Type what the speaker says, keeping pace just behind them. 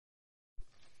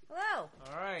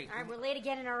right. All right, we're late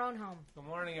again in our own home. Good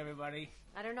morning, everybody.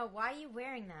 I don't know. Why are you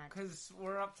wearing that? Because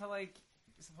we're up to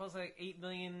supposedly 8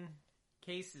 million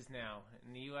cases now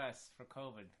in the U.S. for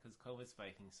COVID, because COVID's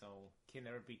spiking, so can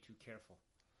never be too careful.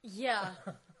 Yeah.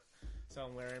 So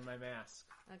I'm wearing my mask.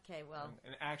 Okay, well.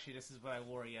 And actually, this is what I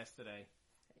wore yesterday.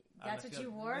 That's what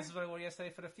you wore? This is what I wore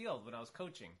yesterday for the field when I was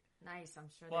coaching. Nice, I'm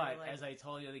sure. But as I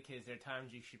told the other kids, there are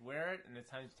times you should wear it, and there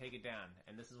are times to take it down.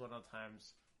 And this is one of the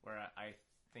times where I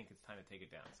think it's time to take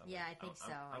it down. So I think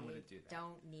so. I'm going to do that.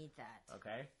 Don't need that.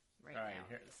 Okay? Right All right, now.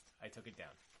 here, I took it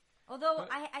down. Although,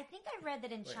 I think I read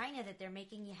that in China that they're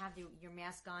making you have your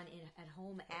mask on at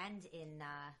home and in...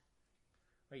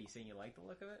 Wait, you saying you like the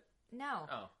look of it? No.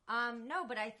 Oh. No,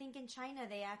 but I think in China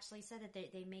they actually said that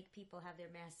they make people have their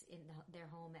masks in their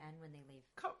home and when they leave.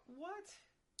 What?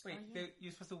 Wait, yeah.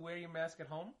 you're supposed to wear your mask at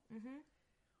home? Mm-hmm.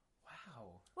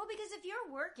 Wow. Well, because if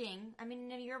you're working,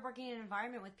 you're working in an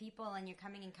environment with people and you're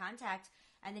coming in contact,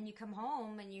 and then you come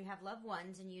home and you have loved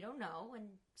ones and you don't know, and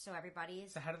so everybody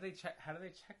is... So how do they check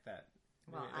that?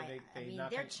 Well, they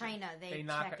they're China. They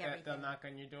knock, check everything. They'll knock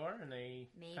on your door and they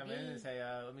come in and say,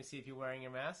 let me see if you're wearing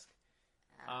your mask.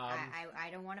 I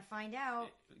don't want to find out.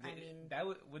 That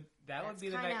would be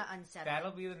the kind of next. unsettling.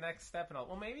 That'll be the next step. And all.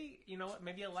 Well, maybe you know what?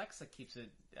 Maybe Alexa keeps it.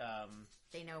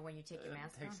 They know when you take your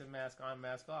mask takes off. the mask on,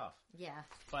 mask off. Yeah.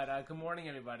 But good morning,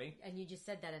 everybody. And you just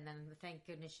said that, and then thank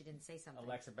goodness you didn't say something.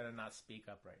 Alexa better not speak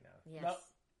up right now. Yes. Nope.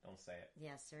 Don't say it.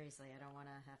 Yeah, seriously, I don't want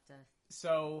to have to.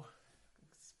 So.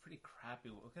 It's pretty crappy.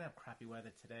 We're going to have crappy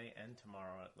weather today and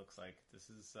tomorrow, it looks like. This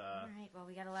is... All right, well,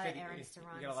 we got a lot of errands to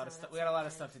run. We got a lot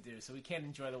of stuff to do, so we can't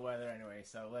enjoy the weather anyway,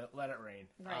 so let it rain.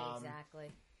 Right,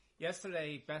 exactly.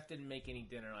 Yesterday, Beth didn't make any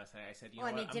dinner last night. I said,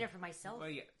 I made dinner for myself. Well,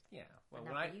 yeah. Well,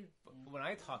 when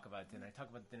I talk about dinner, I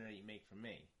talk about the dinner that you make for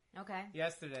me. Okay.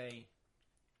 Yesterday,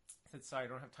 I said, sorry, I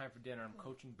don't have time for dinner. I'm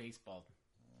coaching baseball.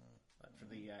 For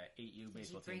the 8U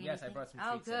baseball team. Yes, I brought some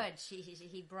treats. Oh, good.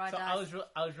 He brought. So I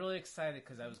was really excited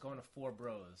because I was going to Four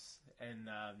Bros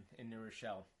in New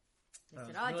Rochelle.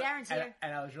 Darren's here.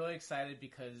 And I was really excited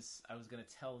because I was going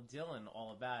to tell Dylan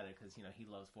all about it because he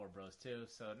loves Four Bros too.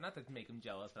 So not to make him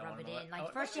jealous, but Rub I want it in.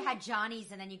 to First you had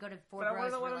Johnny's and then you go to Four Bros. But I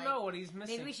want to let him know what he's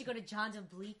missing. Maybe we should go to John's and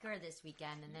Bleecker this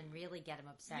weekend and then really get him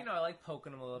upset. I like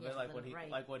poking him a little bit,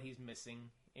 right. like what he's missing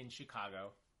in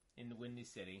Chicago. In the Windy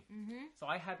City. Mm-hmm. So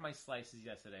I had my slices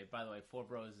yesterday. By the way, Four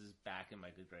Bros is back in my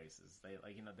good graces. They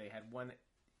they had one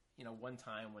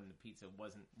time when the pizza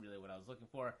wasn't really what I was looking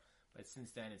for, but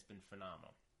since then it's been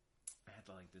phenomenal. I had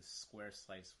this square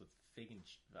slice with fig and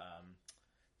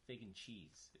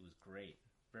cheese. It was great,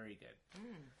 very good.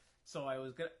 So I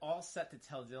was all set to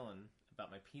tell Dylan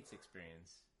about my pizza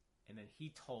experience, and then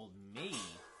he told me.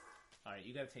 All right,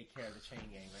 you got to take care of the chain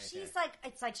gang right She's there.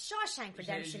 It's like Shawshank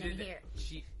Redemption in here.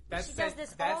 She does this all the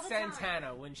time. That's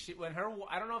Santana. When her,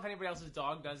 I don't know if anybody else's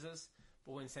dog does this,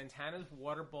 but when Santana's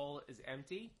water bowl is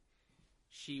empty,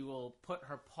 she will put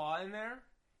her paw in there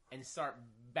and start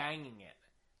banging it,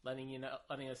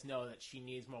 letting us know that she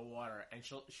needs more water, and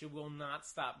she will not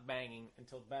stop banging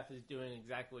until Beth is doing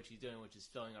exactly what she's doing, which is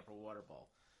filling up her water bowl.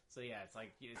 So yeah, it's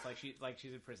like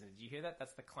she's in prison. Did you hear that?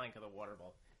 That's the clank of the water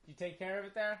bowl. Did you take care of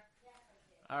it there?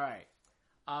 All right.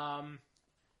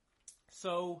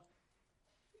 So,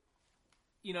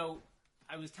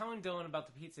 I was telling Dylan about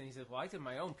the pizza, and he said, well, I did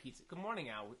my own pizza. Good morning,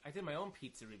 Al. I did my own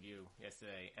pizza review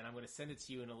yesterday, and I'm going to send it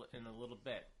to you in a little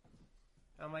bit.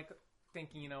 And I'm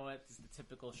thinking, this is the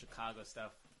typical Chicago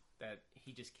stuff that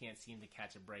he just can't seem to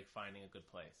catch a break finding a good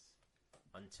place.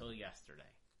 Until yesterday,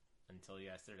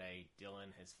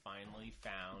 Dylan has finally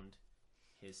found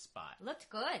his spot. Looked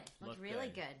good. Looked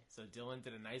really good. So Dylan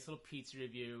did a nice little pizza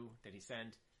review that he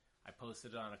sent. I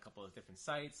posted it on a couple of different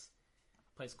sites.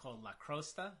 A place called La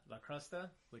Crosta,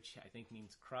 which I think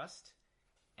means crust.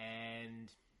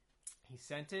 And he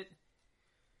sent it.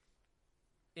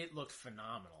 It looked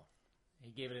phenomenal.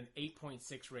 He gave it an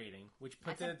 8.6 rating, which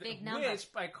puts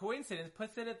which by coincidence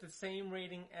puts it at the same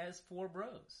rating as Four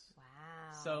Bros.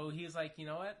 Wow. So he's like, you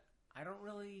know what? I don't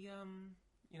really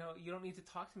you don't need to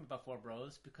talk to me about Four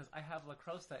Bros because I have La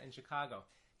Crosta in Chicago.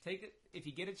 Take it if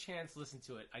you get a chance. Listen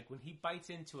to it. When he bites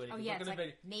into it. Oh yeah,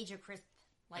 it's major crisp.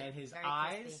 And his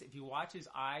eyes. Crispy. If you watch his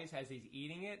eyes as he's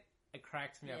eating it, it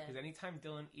cracks me up because anytime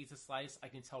Dylan eats a slice, I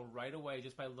can tell right away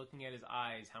just by looking at his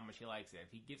eyes how much he likes it.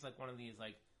 If he gives one of these,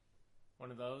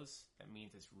 one of those, that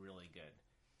means it's really good.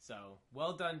 So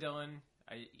well done, Dylan.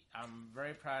 I'm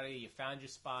very proud of you. You found your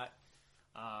spot.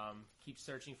 Keep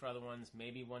searching for other ones.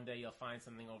 Maybe one day you'll find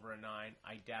something over a 9.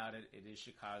 I doubt it. It is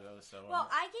Chicago, so. Well,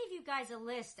 I gave you guys a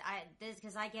list.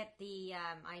 Because I get the.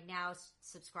 I now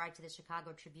subscribe to the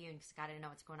Chicago Tribune because I got to know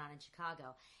what's going on in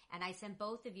Chicago, and I sent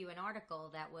both of you an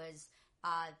article that was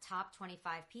top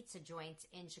 25 pizza joint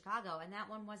in Chicago, and that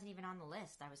one wasn't even on the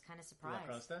list. I was kind of surprised.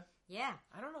 La Crosta? Yeah.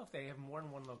 I don't know if they have more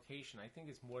than one location. I think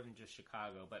it's more than just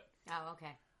Chicago, but... Oh,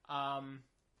 okay.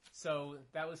 So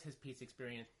that was his pizza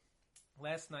experience.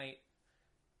 Last night,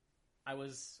 I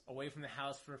was away from the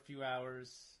house for a few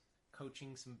hours,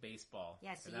 coaching some baseball.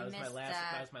 Yeah, so and you that missed,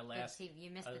 was my last. you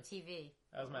missed the TV.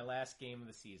 That was my last game of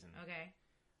the season. Okay.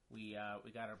 We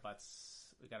got our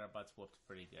butts whooped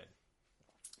pretty good.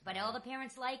 But all the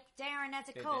parents like Darren as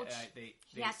a coach.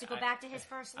 He has to go back to his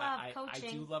first love, coaching.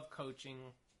 I do love coaching.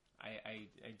 I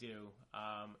do.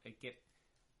 I get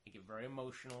very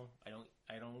emotional.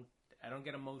 I don't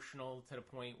get emotional to the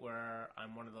point where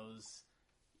I'm one of those,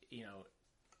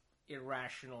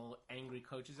 irrational, angry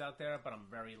coaches out there. But I'm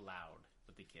very loud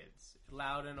with the kids.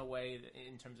 Loud in a way that,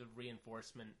 in terms of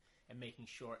reinforcement and making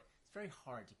sure. It's very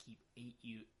hard to keep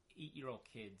 8-year-old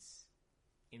kids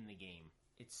in the game.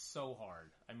 It's so hard.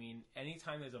 I mean,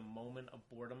 anytime there's a moment of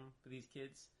boredom for these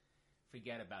kids,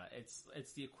 forget about it.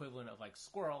 It's the equivalent of like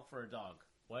squirrel for a dog.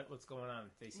 What's going on?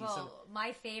 They see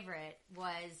my favorite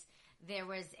was there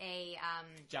was a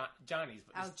Johnny's.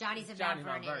 Johnny's in Mount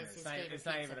Vernon is his favorite It's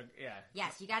not pizza. even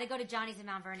Yes, you got to go to Johnny's in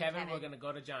Mount Vernon. Kevin, we're going to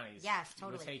go to Johnny's. Yes,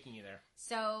 totally. We're taking you there.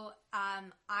 So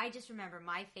I just remember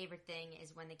my favorite thing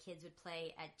is when the kids would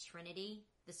play at Trinity,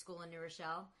 the school in New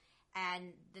Rochelle.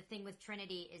 And the thing with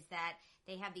Trinity is that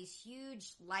they have these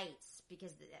huge lights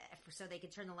so they can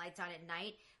turn the lights on at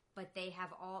night. But they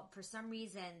have for some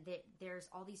reason, there's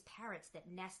all these parrots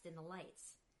that nest in the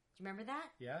lights. Do you remember that?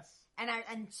 Yes.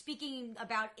 And speaking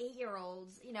about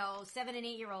 8-year-olds, 7 and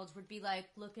 8-year-olds would be like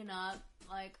looking up,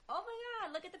 like, oh my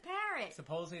God, look at the parrot.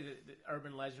 Supposedly, the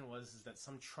urban legend was that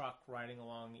some truck riding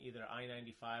along either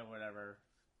I-95 or whatever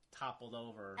toppled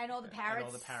over, and all the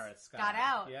parrots got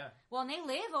out. Yeah. Well, and they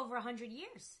live over 100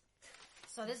 years.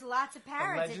 So there's lots of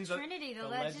parrots at Trinity. The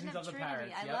legend of Trinity.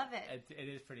 Parrots. I love it. It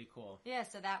is pretty cool. Yeah.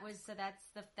 So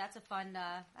that's a fun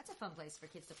place for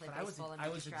kids to play baseball and be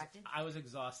distracted. I was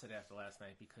exhausted after last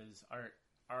night because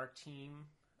our team,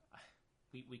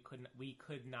 we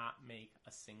could not make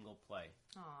a single play.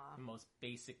 Aww. The most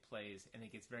basic plays, and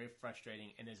it gets very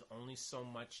frustrating. And there's only so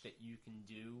much that you can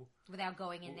do without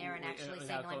going in there and actually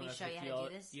saying, "Let me show you how to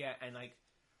do this." Yeah, and I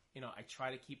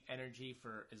try to keep energy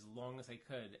for as long as I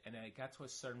could, and then it got to a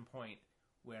certain point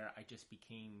where I just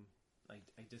became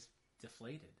I just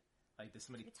deflated. Like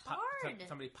somebody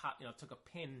took a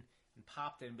pin and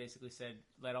popped it and basically said,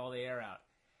 "Let all the air out."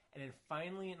 And then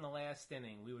finally, in the last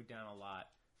inning, we were down a lot.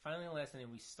 Finally, in the last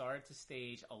inning, we started to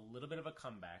stage a little bit of a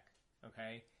comeback.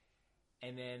 Okay,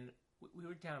 and then we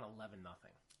were down 11-0.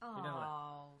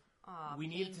 We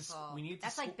needed to.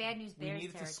 That's like bad news Bears territory. We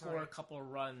needed to score a couple of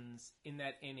runs in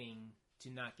that inning to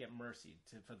not get mercied,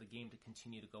 for the game to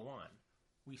continue to go on.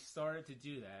 We started to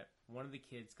do that. One of the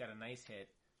kids got a nice hit.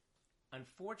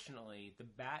 Unfortunately, the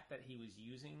bat that he was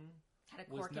using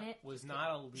was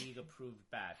not a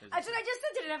league-approved bat. That's what I just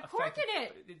said. Did it have cork in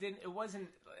it? It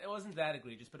wasn't that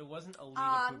egregious, but it wasn't a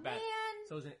league-approved bat. Man.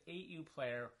 So it was an 8U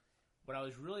player. What I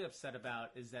was really upset about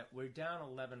is that we're down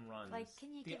 11 runs.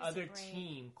 The other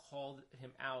team called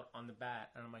him out on the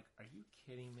bat, and I'm like, "Are you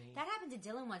kidding me?" That happened to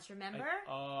Dylan once. Remember?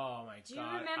 Oh my God! Do you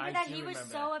remember that? He was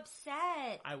so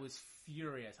upset. I was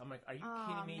furious. I'm like, "Are you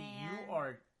kidding me? Man. You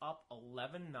are up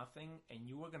 11-0, and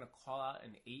you were going to call out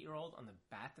an 8-year-old on the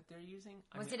bat that they're using?"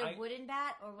 Was it a wooden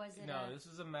bat or was it? No, this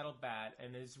was a metal bat,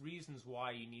 and there's reasons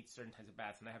why you need certain types of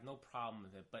bats, and I have no problem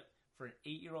with it. But for an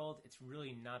 8-year-old, it's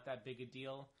really not that big a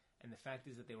deal. And the fact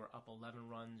is that they were up 11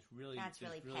 runs. That's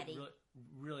really petty.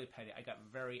 Really petty. I got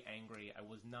very angry. I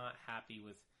was not happy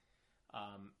with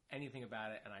anything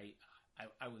about it, and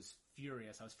I was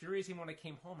furious. I was furious even when I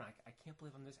came home. And I can't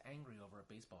believe I'm this angry over a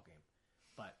baseball game.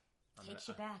 But takes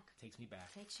you back. Takes me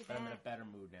back. Takes you but back. I'm in a better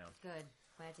mood now. Good.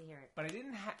 Glad to hear it. But I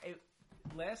didn't have...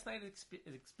 Last night's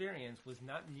experience was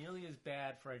not nearly as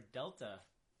bad for a Delta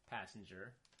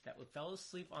passenger that fell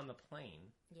asleep on the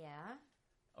plane. Yeah.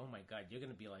 Oh my God, you're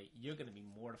gonna be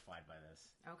mortified by this.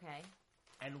 Okay.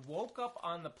 And woke up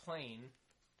on the plane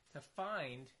to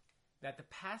find that the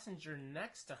passenger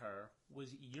next to her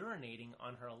was urinating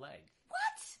on her leg.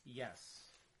 What?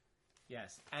 Yes.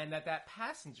 And that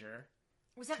passenger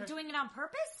was doing it on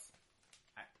purpose?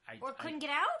 Or couldn't get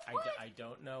out? What? I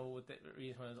don't know what the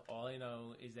reason was. All I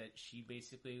know is that she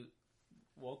basically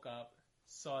woke up,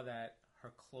 saw that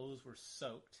her clothes were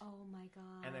soaked. Oh my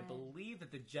God. And I believe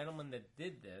that the gentleman that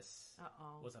did this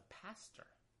was a pastor.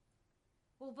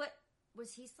 Well, but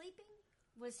was he sleeping?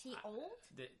 Was he old?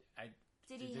 Did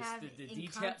he have the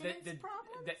incontinence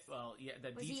problems?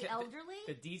 Was he elderly?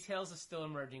 The details are still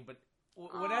emerging, but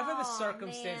whatever the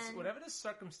circumstance, man. whatever the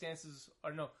circumstances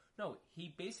are. No,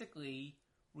 he basically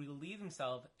relieved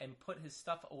himself and put his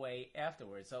stuff away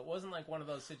afterwards. So it wasn't like one of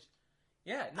those situations.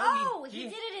 Yeah, no. He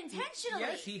did it intentionally.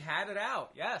 Yes, he had it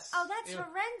out. Yes. Oh, that's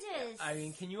horrendous. I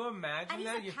mean, can you imagine and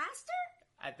that? he's a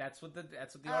pastor? That's what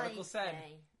the article said.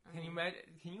 Okay. Can you imagine?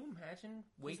 Can you imagine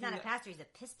waking? He's not a pastor. He's a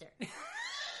pister.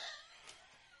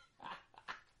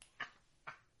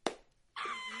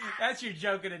 That's your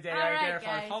joke of the day, All right right, there,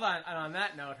 guys. folks. Hold on. And on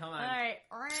that note, hold on. All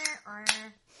right.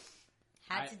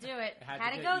 Had to do it.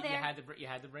 Had to do- go there. You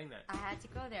had to bring that. I had to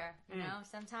go there. You know,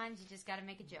 sometimes you just got to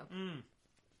make a joke.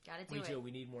 Got to do it. We do.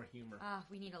 We need more humor. Oh,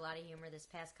 we need a lot of humor. This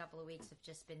past couple of weeks have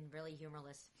just been really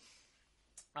humorless.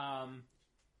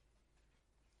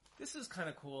 This is kind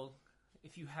of cool.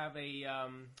 If you have a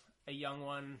young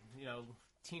one,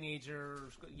 teenager,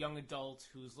 young adult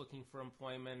who's looking for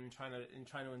employment and trying to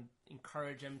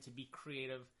encourage them to be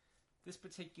creative. This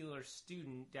particular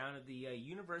student down at the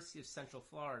University of Central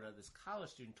Florida, this college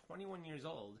student, 21 years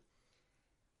old,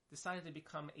 decided to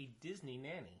become a Disney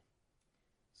nanny.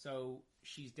 So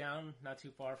she's down not too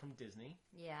far from Disney.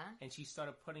 Yeah. And she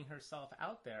started putting herself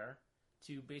out there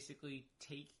to basically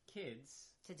take kids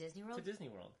to Disney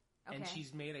World. Okay. And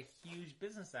she's made a huge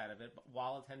business out of it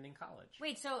while attending college.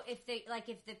 Wait, so if the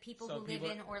people who live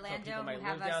in Orlando who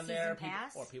have a season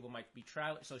pass, or people might be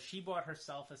traveling, so she bought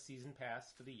herself a season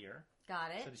pass for the year.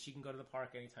 Got it. So that she can go to the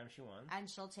park anytime she wants. And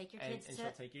she'll take your kids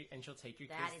she'll take your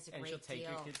that kids. is a and great she'll take deal.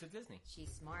 your kids to Disney.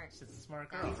 She's smart. She's a smart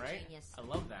girl, right? Genius. I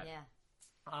love that. Yeah.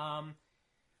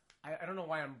 I don't know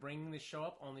why I'm bringing this show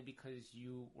up, only because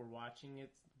you were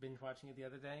binge watching it the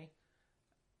other day.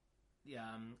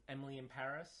 Emily in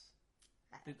Paris.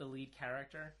 The lead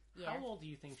character. Yeah. How old do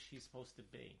you think she's supposed to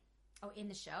be? Oh, in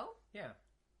the show? Yeah.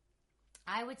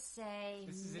 I would say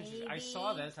this is maybe... interesting. I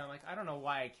saw this, and I'm like, I don't know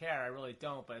why I care. I really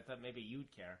don't, but I thought maybe you'd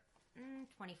care.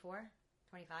 24,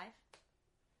 25.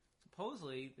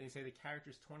 Supposedly, they say the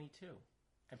character's 22.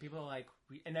 And people are like,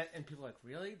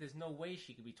 really? There's no way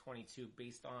she could be 22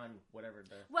 based on whatever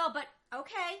the... Well, but,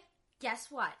 okay. Guess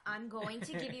what? I'm going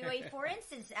to give you a for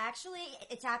instance. Actually,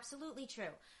 it's absolutely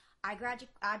true. I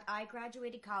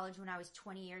graduated college when I was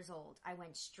 20 years old. I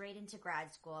went straight into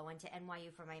grad school. I went to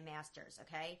NYU for my master's,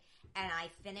 okay? And I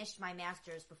finished my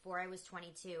master's before I was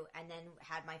 22 and then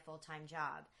had my full-time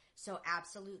job. So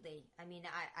absolutely. I mean,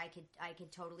 I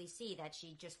could totally see that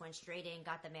she just went straight in,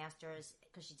 got the master's,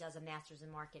 because she does a master's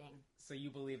in marketing. So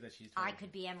you believe that she's 20? I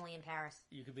could be Emily in Paris.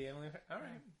 You could be Emily in Paris? All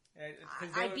right.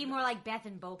 I'd be more like Beth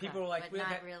and Boca, people were like, but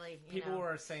not really. People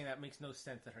were saying that makes no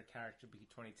sense that her character be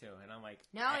 22, and I'm like,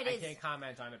 no, I is. can't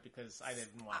comment on it because I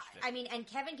didn't watch it. I mean, and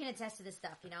Kevin can attest to this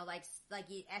stuff. Like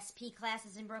SP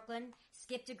classes in Brooklyn,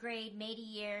 skipped a grade, made a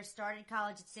year, started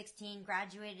college at 16,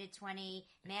 graduated at 20,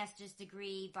 master's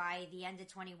degree by the end of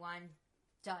 21,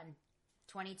 done.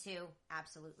 22,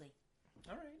 absolutely.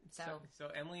 All right. So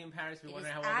Emily in Paris, we wonder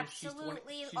how old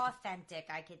absolutely authentic.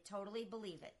 I could totally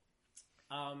believe it.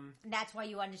 And that's why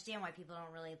you understand why people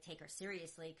don't really take her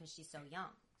seriously, because she's so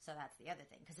young. So that's the other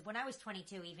thing. Because when I was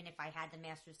 22, even if I had the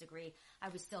master's degree, I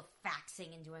was still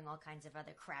faxing and doing all kinds of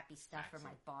other crappy stuff for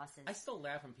my bosses. I still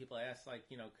laugh when people ask, like,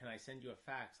 can I send you a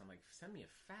fax? I'm like, send me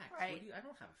a fax. Right. I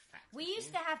don't have a fax. We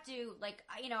used to have to,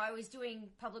 I was doing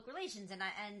public relations, and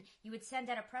you would send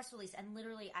out a press release, and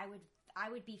literally I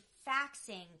would be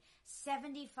faxing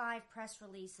 75 press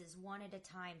releases one at a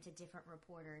time to different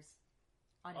reporters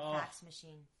on a fax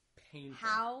machine. Painful.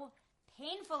 How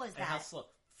painful is that? And how slow.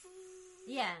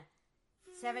 Yeah.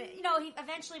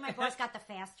 Eventually my boss got the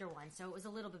faster one, so it was a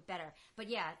little bit better. But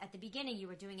yeah, at the beginning you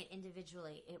were doing it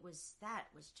individually. That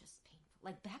was just painful.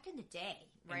 Like back in the day,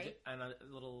 right? And a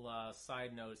little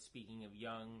side note, speaking of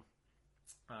young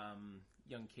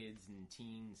kids and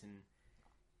teens and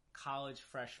college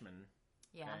freshmen.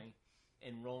 Yeah. Okay,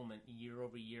 enrollment year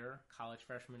over year, college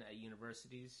freshmen at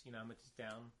universities, you know how much is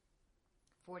down?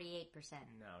 48%.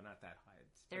 No, not that high.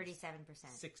 It's 37%.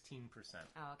 16%.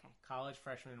 Oh, okay. College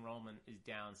freshman enrollment is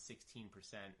down 16%.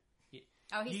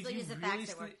 Oh, he still uses a fax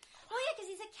at work. Oh, yeah, because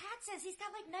he's a cat says. He's got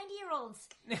like 90-year-olds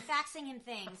faxing him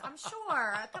things. I'm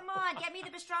sure. Come on, get me the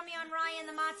pastrami on rye and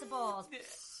the matzo balls.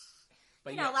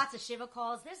 But lots of Shiva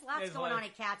calls. There's lots going on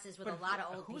at Katz's with a lot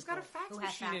of old people. Who's got a fax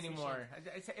machine anymore?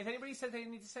 Machine. If anybody says they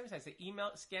need to send me, I say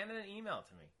scan it and email it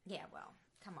to me. Yeah, well,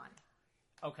 come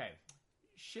on. Okay.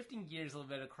 Shifting gears a little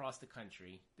bit across the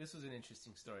country, this was an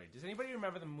interesting story. Does anybody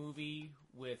remember the movie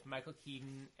with Michael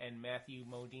Keaton and Matthew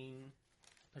Modine,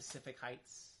 Pacific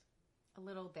Heights? A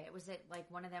little bit. Was it like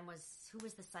one of them who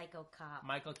was the psycho cop?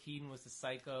 Michael Keaton was the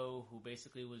psycho who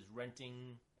basically was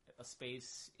renting a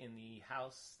space in the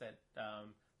house that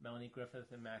Melanie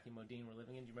Griffith and Matthew Modine were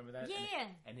living in. Do you remember that? Yeah.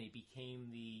 And they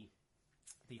became the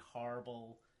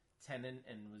horrible tenant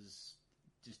and was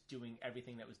just doing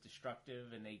everything that was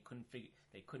destructive, and they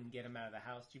couldn't get him out of the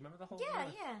house. Do you remember the whole?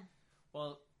 Yeah.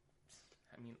 Well,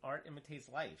 I mean, art imitates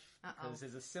life, Uh-oh. because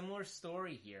there's a similar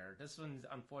story here. This one's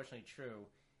unfortunately true,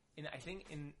 I think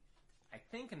in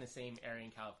the same area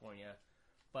in California,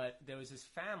 but there was this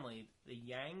family, the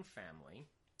Yang family,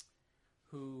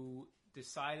 who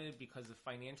decided because of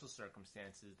financial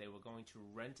circumstances they were going to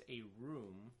rent a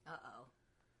room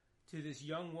to this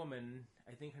young woman.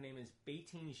 I think her name is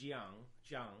Beiting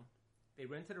Jiang. They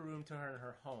rented a room to her in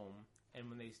her home, and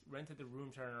when they rented the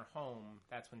room to her in her home,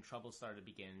 that's when trouble started to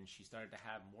begin. She started to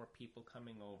have more people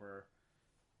coming over.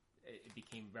 It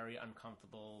became very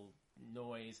uncomfortable,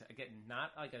 noise. Again,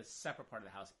 not like a separate part of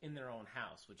the house, in their own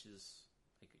house, which is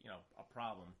a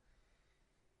problem.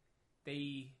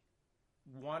 They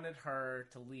wanted her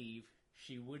to leave.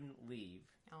 She wouldn't leave.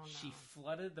 Oh, no. She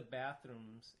flooded the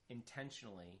bathrooms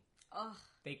intentionally. Ugh.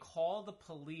 They called the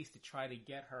police to try to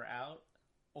get her out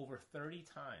over 30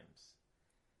 times.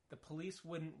 The police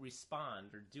wouldn't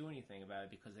respond or do anything about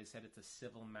it because they said it's a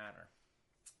civil matter.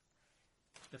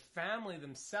 The family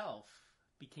themselves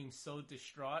became so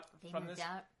distraught from this.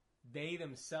 Out? They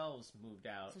themselves moved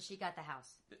out. So she got the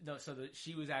house. No, so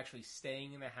she was actually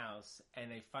staying in the house,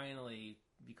 and they finally,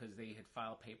 because they had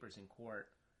filed papers in court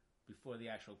before the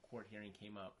actual court hearing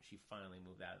came up, she finally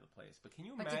moved out of the place. But can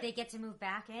you imagine? But did they get to move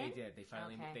back in? They did. They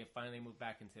finally moved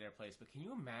back into their place. But can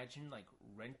you imagine, like,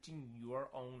 renting your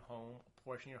own home, a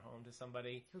portion of your home to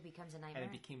somebody who becomes a nightmare? And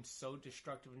it became so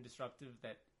destructive and disruptive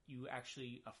that you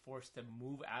actually are forced to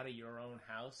move out of your own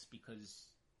house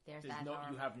because you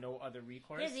have no other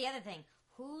recourse. Here's the other thing: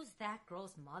 who's that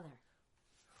girl's mother?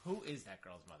 Who is that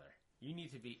girl's mother? You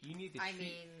need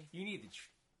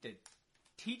to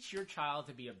teach your child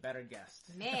to be a better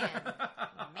guest. Man,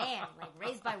 like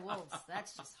raised by wolves.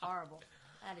 That's just horrible.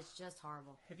 That is just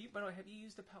horrible. Have you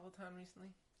used a Peloton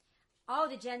recently? Oh,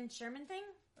 the Jen Sherman thing?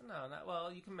 No, not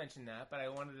well. You can mention that, but I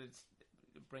wanted to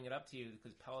bring it up to you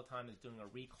because Peloton is doing a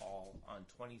recall on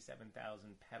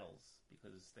 27,000 pedals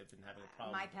because they've been having a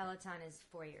problem. My Peloton is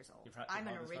 4 years old. I'm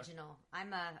an original.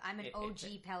 I'm an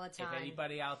OG Peloton. If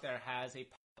anybody out there has a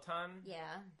Peloton,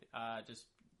 just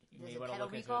you may want to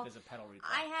look into it. There's a pedal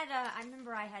recall. I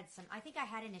remember I had some. I think I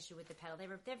had an issue with the pedal.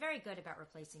 They're very good about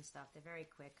replacing stuff. They're very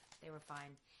quick. They were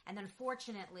fine. And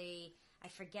unfortunately, I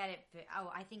forget it. But,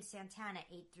 I think Santana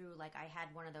ate through. Like I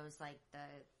had one of those like the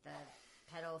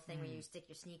pedal thing where you stick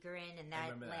your sneaker in, and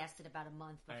that lasted about a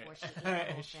month before she ate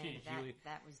the whole thing.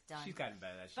 That was done. She's gotten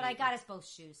better at that. But I got us both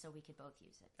shoes, so we could both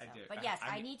use it. So. I do. But yes,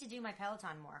 I need to do my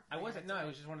Peloton more. I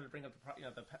just wanted to bring up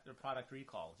the product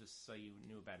recall, just so you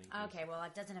knew about it. Okay, well,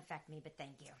 it doesn't affect me, but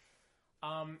thank you.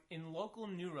 In local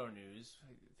neuro news,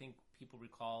 I think people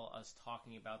recall us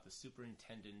talking about the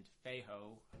superintendent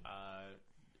Fejo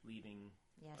leaving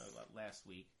last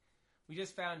week. We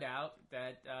just found out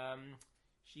that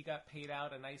she got paid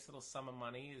out a nice little sum of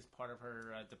money as part of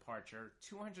her departure,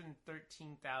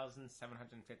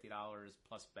 $213,750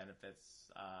 plus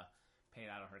benefits paid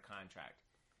out on her contract.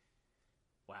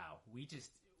 Wow, we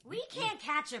can't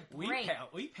catch a break.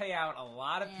 We pay out a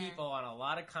lot of people on a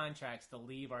lot of contracts to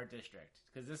leave our district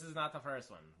because this is not the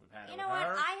first one we've had. You know what?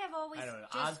 I have always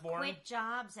just quit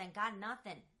jobs and got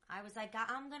nothing. I was like,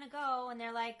 I'm gonna go, and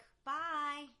they're like,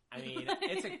 bye. I mean,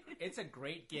 it's a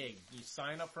great gig. You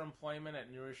sign up for employment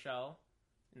at New Rochelle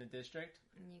in the district.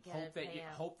 And you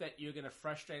hope that you're going to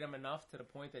frustrate them enough to the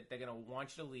point that they're going to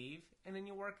want you to leave, and then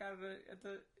you work out at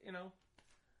the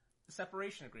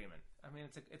separation agreement. I mean,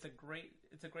 it's a great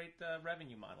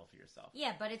revenue model for yourself.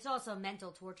 Yeah, but it's also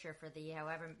mental torture for the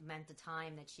however amount of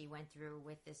time that she went through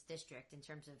with this district in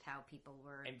terms of how people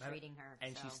were treating her.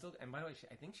 And by the way,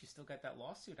 I think she still got that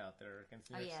lawsuit out there against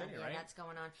New York City, right? Yeah, that's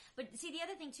going on. But see, the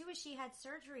other thing too is she had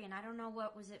surgery, and I don't know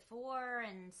what was it for,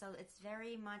 and so it's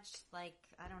very much like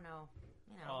I don't know.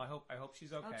 Oh, I hope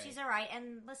she's okay. I hope she's all right.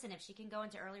 And listen, if she can go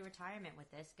into early retirement with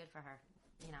this, good for her.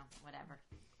 Whatever.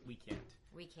 We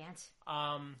can't.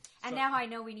 And now I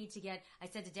know we need to get. I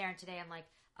said to Darren today, I'm like,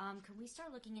 can we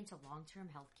start looking into long-term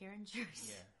healthcare insurance?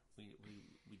 Yeah,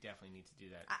 we definitely need to do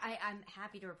that. I'm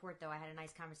happy to report, though, I had a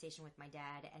nice conversation with my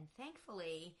dad, and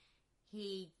thankfully,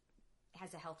 he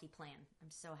has a healthy plan.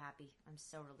 I'm so happy. I'm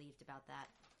so relieved about that.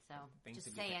 So, things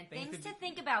to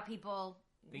think about, people.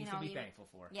 Things to be thankful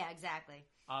for. Yeah, exactly.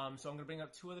 So I'm going to bring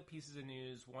up two other pieces of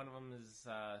news. One of them is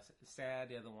sad.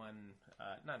 The other one,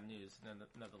 not news,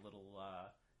 another little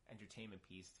entertainment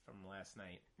piece from last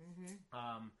night.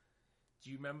 Mm-hmm. Do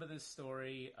you remember the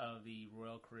story of the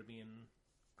Royal Caribbean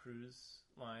cruise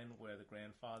line where the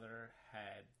grandfather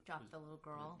had dropped the little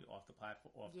girl off the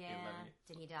platform.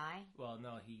 Did he die? Well,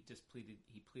 no, he just pleaded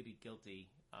guilty.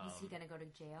 Is he going to go to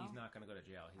jail? He's not going to go to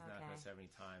jail. He's not going to serve any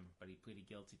time, but he pleaded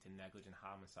guilty to negligent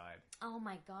homicide. Oh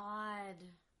my God.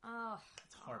 Oh,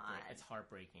 it's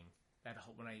heartbreaking. That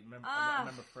whole, I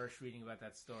remember first reading about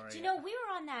that story. Do you know we were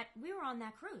on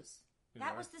that cruise?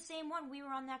 That was the same one. We were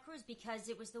on that cruise because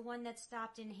it was the one that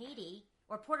stopped in Haiti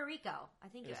or Puerto Rico. I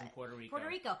think it was in Puerto Rico. Puerto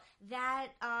Rico. That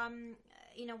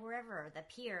wherever the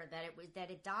pier that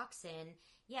it docks in.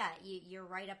 Yeah, you're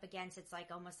right up against. It's like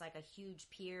almost like a huge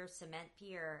pier, cement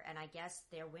pier, and I guess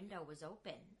their window was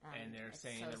open. And they're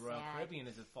saying the Royal Caribbean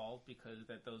is at fault because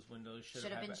those windows should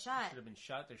have been shut. Should have been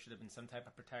shut. There should have been some type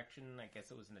of protection. I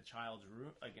guess it was in a child's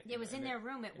room. It was in their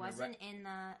room. It wasn't in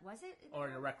the. Was it? Or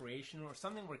in a recreation or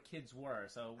something where kids were.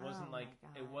 So it wasn't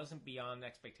it wasn't beyond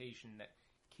expectation that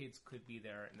kids could be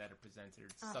there and that it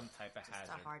presented some type of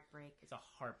hazard. It's a heartbreak. It's a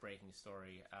heartbreaking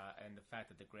story, and the fact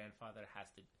that the grandfather has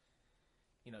to,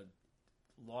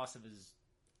 loss of his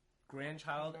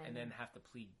grandchild and then have to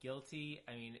plead guilty.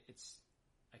 I mean,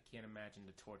 I can't imagine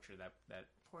the torture that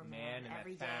poor man and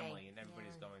every that family day. and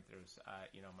everybody's going through. So,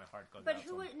 my heart goes out. But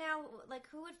who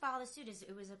would file the suit?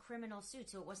 It was a criminal suit,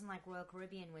 so it wasn't like Royal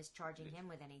Caribbean was charging him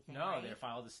with anything. No, right?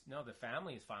 the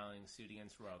family is filing a suit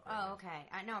against Royal Caribbean. Oh, okay.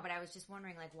 I know, but I was just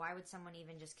wondering, why would someone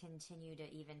even just continue to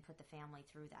even put the family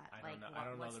through that? I don't know. I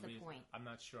don't know what's the the reason. point? I'm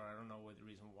not sure. I don't know what the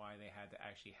reason why they had to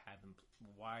actually have him.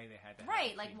 Why they had to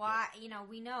right? Why?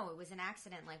 We know it was an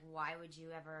accident. Why would you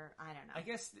ever? I don't know. I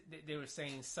guess they were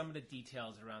saying some of the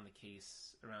details around the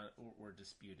case were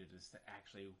disputed as to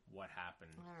actually what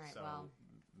happened. All right. So well,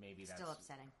 maybe still that's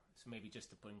upsetting. So maybe just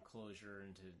to put in closure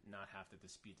and to not have to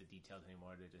dispute the details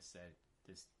anymore, they just said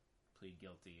just plead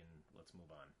guilty and let's move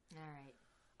on. All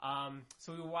right.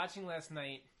 So we were watching last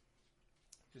night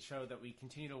the show that we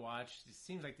continue to watch. It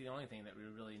seems like the only thing that we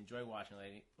really enjoy watching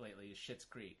lately is Schitt's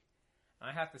Creek. And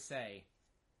I have to say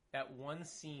that one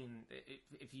scene,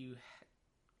 if you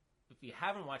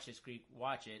haven't watched Schitt's Creek,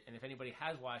 watch it. And if anybody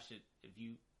has watched it, if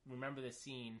you remember the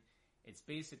scene, it's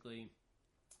basically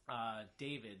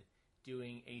David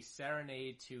doing a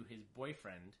serenade to his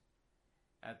boyfriend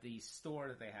at the store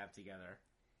that they have together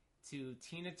to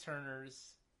Tina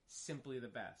Turner's "Simply the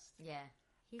Best." Yeah,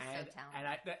 he's so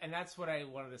talented. And that's what I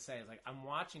wanted to say. Is I'm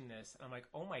watching this and I'm like,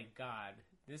 oh my God,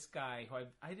 this guy who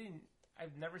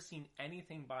I've never seen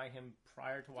anything by him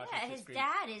prior to watching. Yeah, his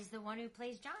dad is the one who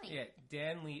plays Johnny. Yeah,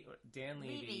 Dan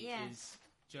Levy is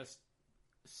just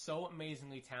so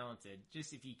amazingly talented.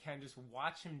 Just if you can just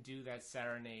watch him do that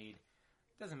serenade,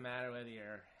 it doesn't matter whether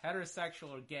you're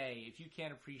heterosexual or gay. If you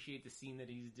can't appreciate the scene that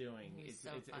he's doing,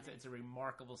 it's a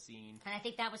remarkable scene. And I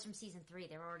think that was from season 3.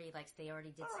 They already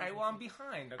did. All right, well I'm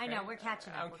behind. Okay? I know we're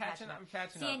catching up. I'm catching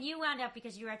up. See, and you wound up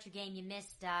because you were at your game. You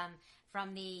missed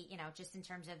from the just in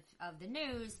terms of the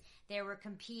news. There were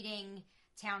competing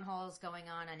town halls going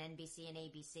on NBC and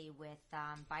ABC with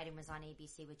Biden was on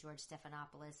ABC with George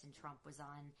Stephanopoulos and Trump was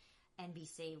on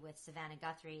NBC with Savannah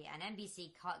Guthrie, and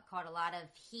NBC caught a lot of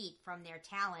heat from their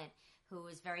talent who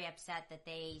was very upset that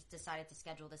they decided to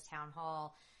schedule this town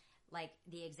hall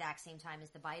the exact same time as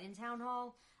the Biden town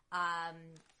hall,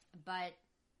 but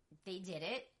they did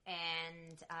it,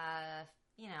 and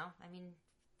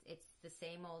it's the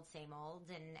same old,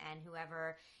 and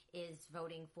whoever is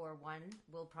voting for one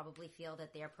will probably feel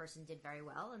that their person did very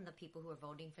well, and the people who are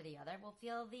voting for the other will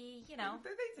feel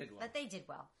that they did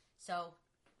well. So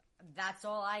that's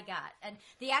all I got. And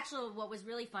what was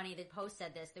really funny, the Post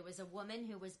said this, there was a woman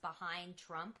who was behind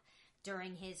Trump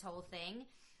during his whole thing,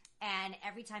 and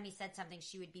every time he said something,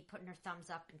 she would be putting her thumbs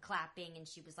up and clapping, and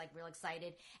she was real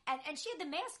excited. And she had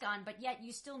the mask on, but yet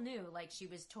you still knew she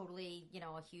was totally,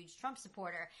 a huge Trump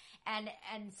supporter. And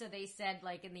so they said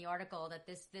in the article that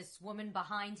this woman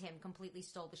behind him completely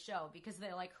stole the show because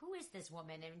they're like, who is this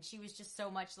woman? And she was just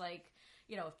so much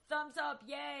thumbs up,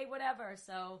 yay, whatever.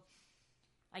 So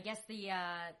I guess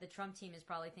the Trump team is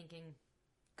probably thinking,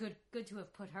 good to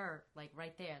have put her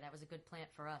right there. That was a good plant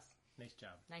for us. Nice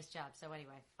job. So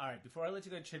anyway. All right. Before I let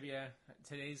you go to trivia,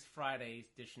 today's Friday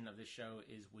edition of the show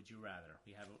is Would You Rather.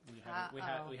 We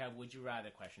have Would You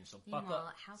Rather questions. So buckle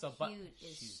up. How cute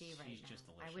is she right she's now? just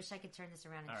delicious. I wish I could turn this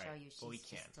around and show you. She's we just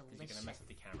can't because delicious. you're gonna mess with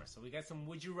the camera. So we got some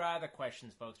Would You Rather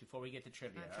questions, folks. Before we get to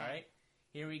trivia. Okay. All right.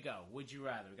 Here we go. Would you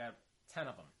rather? We got 10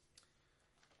 of them.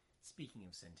 Speaking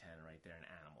of Santana, right there, and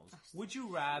animals. Would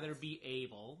you rather be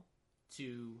able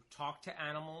to talk to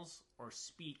animals or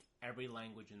speak every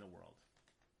language in the world?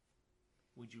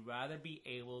 Would you rather be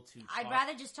able to talk? I'd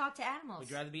rather just talk to animals. Would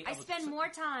you rather be able I spend more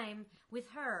time with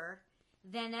her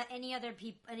than any other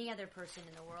person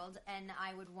in the world, and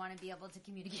I would want to be able to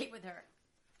communicate with her.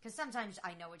 Because sometimes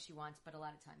I know what she wants, but a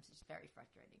lot of times it's very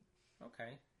frustrating.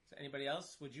 Okay. So anybody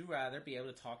else? Would you rather be able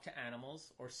to talk to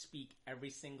animals or speak every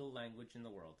single language in the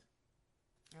world?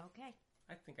 Okay.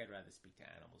 I think I'd rather speak to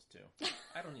animals too.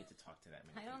 I don't need to talk to that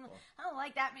many people. I don't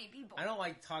like that many people. I don't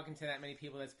like talking to that many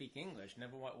people that speak English.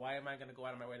 Never. Why am I going to go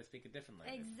out of my way to speak a different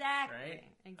language? Exactly. Right?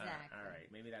 Exactly. All right.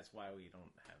 Maybe that's why we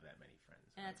don't have that many friends.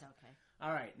 Right? That's okay.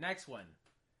 All right. Next one.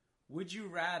 Would you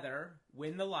rather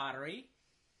win the lottery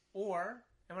or,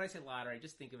 and when I say lottery,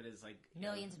 just think of it as like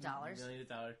millions of dollars. Millions of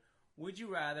dollars. Would you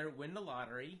rather win the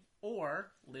lottery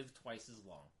or live twice as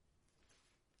long?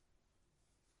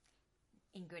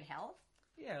 In good health?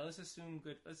 Yeah, let's assume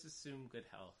good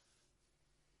health.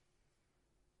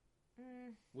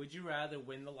 Would you rather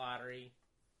win the lottery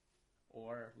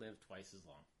or live twice as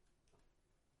long?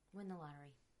 Win the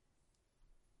lottery.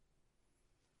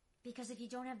 Because if you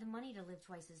don't have the money to live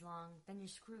twice as long, then you're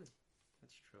screwed.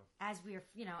 That's true. As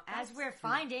we're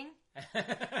finding.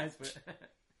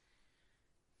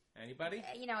 Anybody?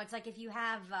 It's like if you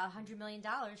have $100 million,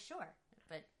 sure.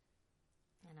 But,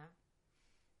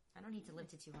 I don't need to live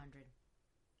to 200.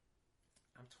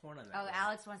 I'm torn on that. Oh, one.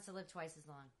 Alex wants to live twice as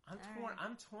long. I'm torn. Right.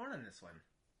 I'm torn on this one.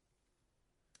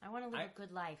 I want to live a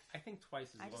good life. I think twice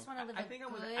as long. I just want to live I think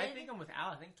I'm with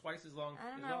Al. I think twice as long.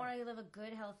 I don't know. I want to live a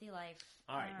good, healthy life.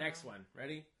 All right, next one.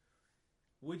 Ready?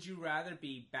 Would you rather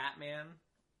be Batman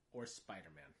or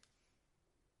Spider-Man?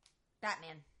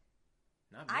 Batman.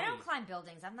 Not me. I don't climb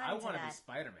buildings. I'm not into that. I want to be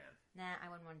Spider-Man. Nah, I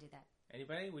wouldn't want to do that.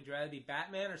 Anybody? Would you rather be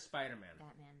Batman or Spider-Man?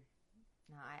 Batman.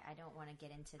 No, I don't want to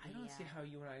get into the... I don't see how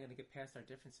you and I are going to get past our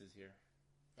differences here.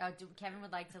 Oh, Kevin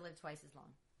would like to live twice as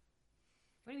long.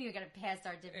 What do you mean we're going to pass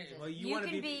our differences? Well, you want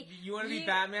to be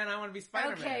Batman, I want to be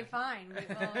Spider-Man. Okay, fine.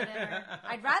 Whatever.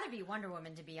 I'd rather be Wonder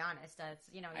Woman, to be honest.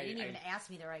 You didn't even ask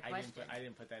me the right question. I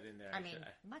didn't put that in there.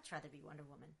 Much rather be Wonder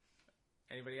Woman.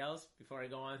 Anybody else? Before I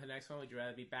go on to the next one, would you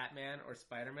rather be Batman or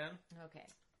Spider-Man? Okay.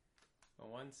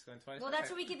 Going once, going twice. Well, that's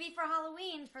what we could be for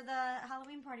Halloween, for the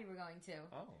Halloween party we're going to.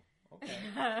 Oh. Okay.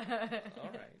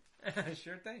 All right.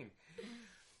 Sure thing.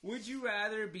 Would you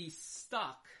rather be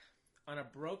stuck on a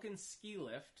broken ski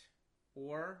lift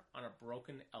or on a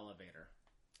broken elevator?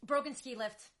 Broken ski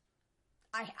lift.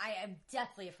 I am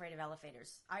deathly afraid of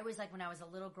elevators. I was like, when I was a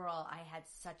little girl, I had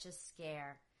such a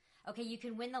scare. Okay, you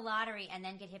can win the lottery and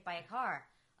then get hit by a car.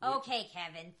 Okay,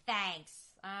 Kevin, thanks.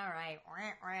 All right.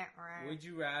 Would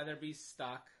you rather be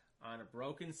stuck on a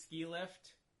broken ski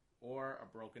lift or a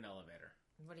broken elevator?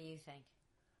 What do you think?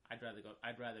 I'd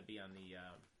rather be on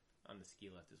the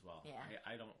ski lift as well. Yeah.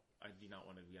 I do not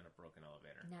want to be on a broken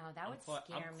elevator. No, that would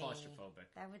scare me. I'm claustrophobic.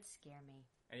 That would scare me.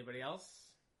 Anybody else?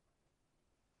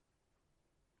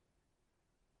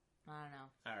 I don't know.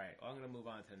 All right. Well, I'm going to move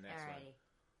on to the next one.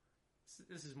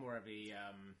 This is more of a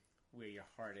where your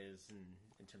heart is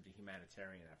in terms of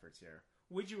humanitarian efforts here.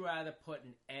 Would you rather put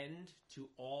an end to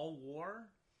all war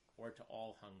or to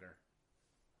all hunger?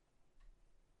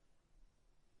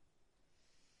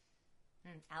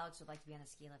 Alex would like to be on the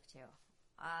ski lift too.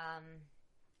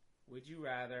 Would you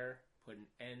rather put an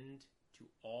end to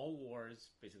all wars,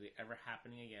 basically ever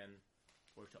happening again,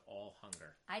 or to all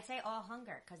hunger? I'd say all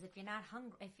hunger, because if you're not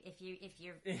hungry, if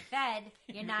you're fed,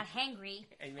 you're not hangry,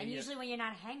 and usually when you're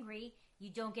not hangry, you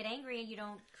don't get angry and you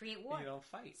don't create war. You don't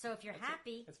fight. So if you're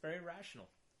happy, that's very rational.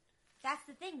 That's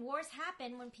the thing. Wars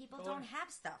happen when people don't have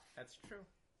stuff. That's true.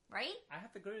 Right? I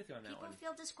have to agree with you on that one. People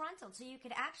feel disgruntled, so you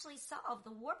could actually solve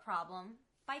the war problem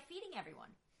by feeding everyone.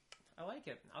 I like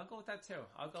it. I'll go with that too.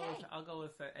 I'll go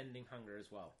with ending hunger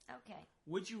as well. Okay.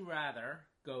 Would you rather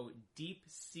go deep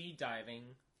sea diving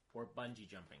or bungee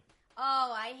jumping?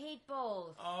 Oh, I hate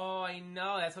both. Oh, I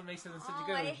know. That's what makes it such a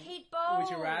good one. I hate both.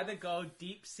 Would you rather go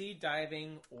deep sea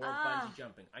diving or bungee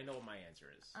jumping? I know what my answer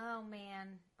is. Oh,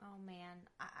 man.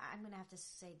 I'm going to have to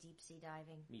say deep sea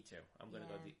diving. Me too. I'm going to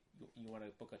go deep. You want to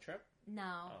book a trip?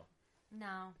 No. Oh.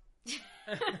 No.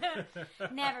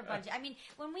 Never bungee. I mean,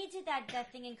 when we did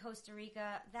that thing in Costa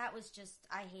Rica, that was just,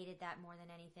 I hated that more than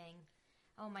anything.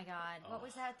 Oh my God. What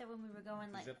was that when we were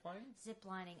going like ziplining?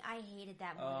 Ziplining. I hated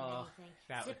that more than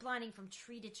anything. Ziplining from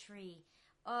tree to tree.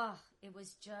 Oh, it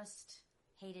was just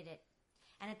hated it.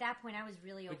 And at that point I was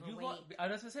really overweight. I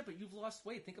was going to say, but you've lost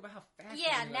weight. Think about how fast.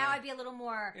 Yeah, now I'd be a little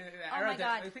more. Oh my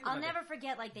God. I'll never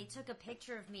forget, like, they took a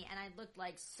picture of me and I looked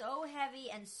like so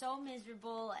heavy and so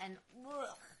miserable and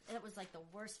it was like the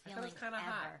worst feeling it was kind of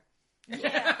hot.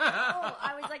 Yeah.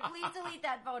 I was like, please delete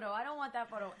that photo. I don't want that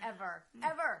photo ever.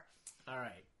 Ever. All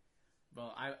right.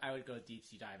 Well, I would go deep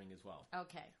sea diving as well.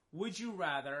 Okay. Would you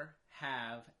rather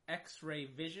have X-ray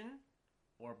vision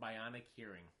or bionic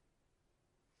hearing?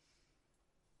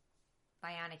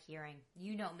 Bionic hearing.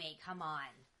 You know me. Come on.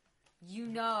 You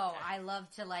know I love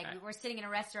to, like, we're sitting in a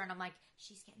restaurant, I'm like,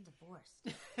 she's getting divorced.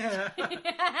 Did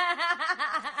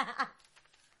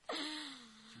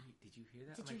you hear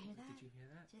that? Did you hear that? Did you hear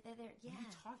that? Yeah. What are you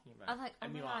talking about? I'm like, oh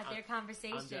my God, their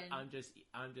conversation. I'm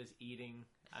just eating.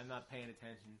 I'm not paying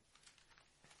attention.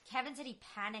 Kevin said he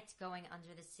panicked going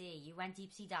under the sea. You went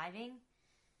deep sea diving?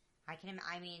 I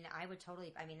would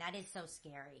totally, that is so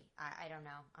scary. I don't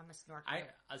know. I'm a snorkeler.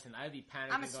 I'd be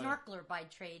panicking. I'm a snorkeler by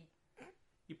trade.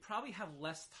 You probably have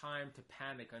less time to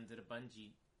panic under the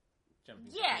bungee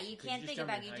jumping. Yeah, you can't think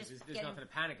about it. There's nothing to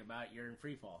panic about. You're in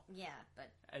free fall. Yeah, but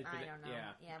I don't know.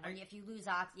 Yeah, if you lose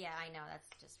oxygen, I know, that's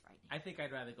just frightening. I think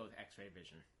I'd rather go with X-ray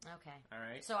vision. Okay. All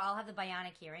right. So I'll have the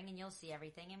bionic hearing, and you'll see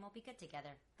everything, and we'll be good together.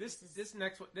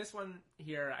 This one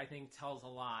here, I think, tells a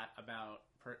lot about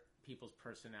people's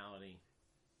personality.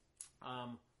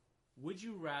 Would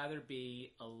you rather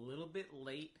be a little bit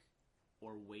late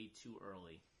or way too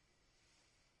early?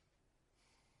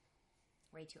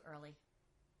 Way too early.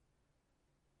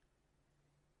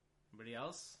 Anybody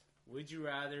else? Would you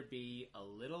rather be a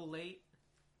little late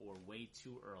or way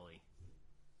too early?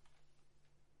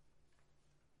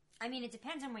 It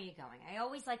depends on where you're going. I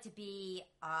always like to be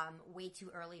way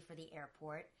too early for the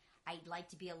airport. I'd like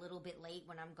to be a little bit late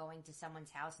when I'm going to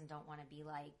someone's house and don't want to be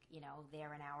like,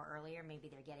 there an hour earlier. Maybe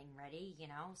they're getting ready,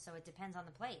 So it depends on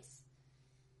the place.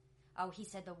 Oh, he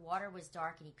said the water was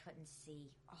dark and he couldn't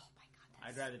see. Oh my God,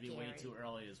 that's I'd rather scary. be way too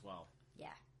early as well.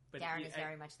 Yeah. But Darren is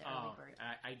very much the early bird.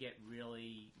 I get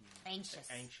really anxious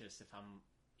if I'm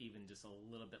even just a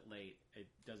little bit late. It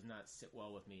does not sit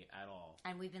well with me at all.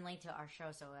 And we've been late to our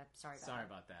show, so sorry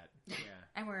about that. Yeah.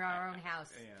 And we're in our own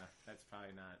house. Yeah, that's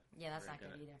probably not. Yeah, that's not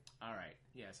good either. All right.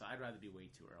 Yeah, so I'd rather be way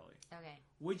too early. Okay.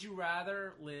 Would you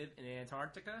rather live in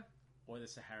Antarctica or the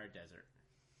Sahara Desert?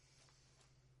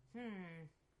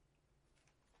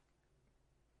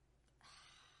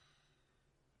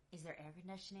 Is there air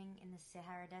conditioning in the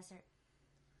Sahara Desert?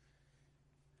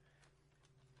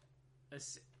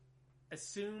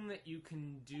 Assume that you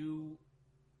can do...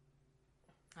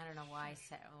 I don't know why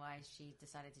she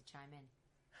decided to chime in.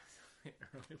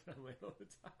 Early, but I'm late all the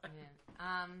time.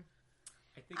 Yeah.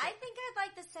 I think I'd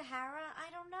like the Sahara. I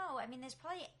don't know. It's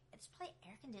probably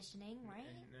air conditioning, right?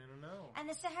 I don't know. And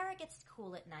the Sahara gets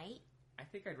cool at night. I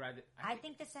think I'd rather... I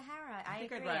think the Sahara. I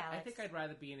agree, Alex. Alex. I think I'd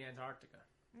rather be in Antarctica.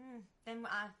 Then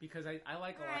because I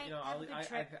like a right, lot.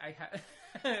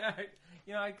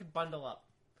 I could bundle up.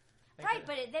 Right,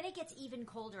 but then it gets even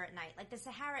colder at night. Like the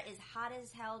Sahara is hot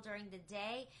as hell during the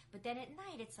day, but then at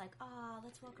night it's like,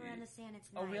 let's walk around the sand.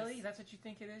 It's nice. Oh, really? That's what you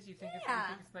think it is? You think,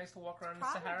 yeah. It's nice to walk around the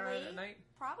Sahara at night?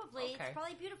 Probably. Okay. It's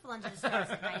probably beautiful under the stars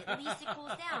at night. At least it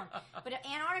cools down. But at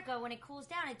Antarctica, when it cools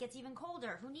down, it gets even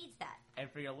colder. Who needs that?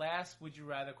 And for your last would you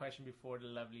rather question before the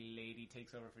lovely lady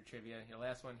takes over for trivia, your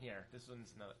last one here. This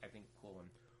one's another, I think, cool one.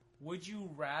 Would you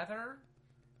rather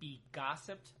be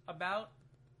gossiped about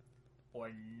or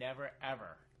never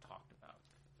ever talked about?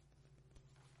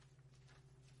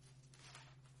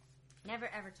 Never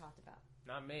ever talked about.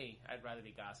 Not me. I'd rather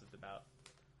be gossiped about.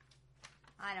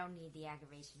 I don't need the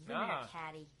aggravation. Women are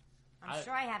catty. I'm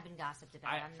sure I have been gossiped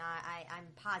about. I'm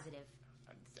positive.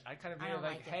 I kind of feel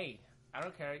like, hey, I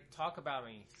don't care. Talk about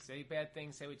me. Say bad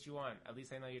things. Say what you want. At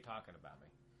least I know you're talking about me.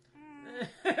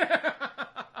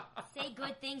 Say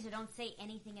good things or don't say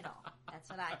anything at all. That's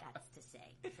what I got to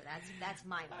say. So that's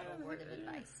my little word of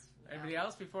advice. Anybody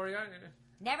else before we go?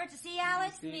 Never to see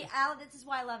Alex. This is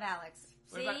why I love Alex.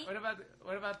 See? What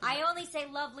about I only say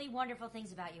lovely, wonderful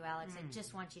things about you, Alex. I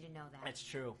just want you to know that. That's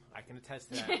true. I can attest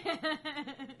to that.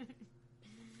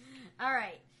 All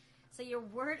right. So your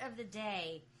word of the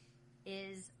day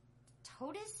is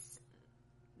totus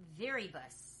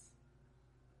viribus.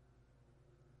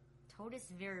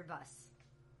 Totus viribus.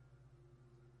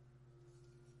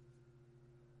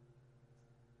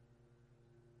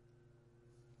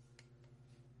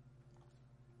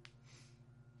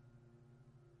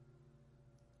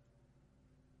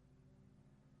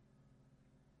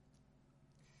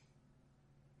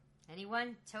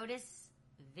 Anyone? Totus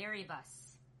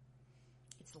viribus.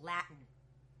 It's Latin.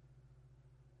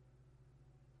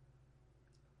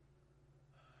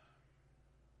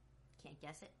 Can't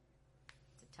guess it?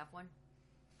 It's a tough one.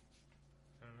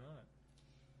 I don't know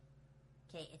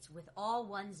it. Okay, it's with all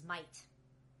one's might.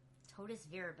 Totus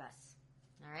viribus.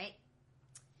 All right?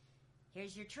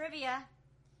 Here's your trivia.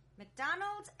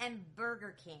 McDonald's and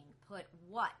Burger King put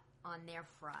what on their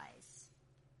fries?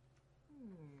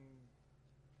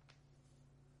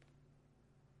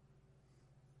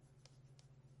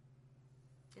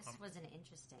 This was an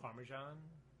interesting. Parmesan?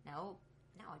 No,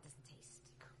 it doesn't taste.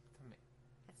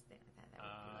 That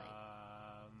would be like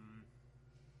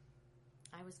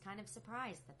I was kind of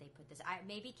surprised that they put this.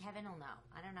 Maybe Kevin will know.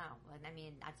 I don't know. I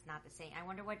mean, that's not the same. I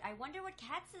wonder what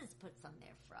Katz's puts on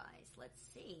their fries. Let's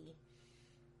see.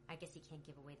 I guess he can't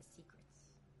give away the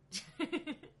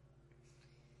secrets.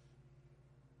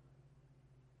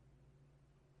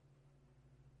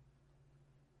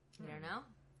 You don't know?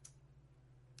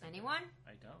 Anyone?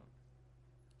 I don't.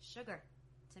 Sugar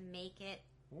to make it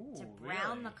Ooh, to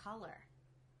brown really? the color.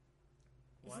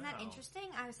 Isn't that Wow. interesting?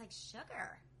 I was like,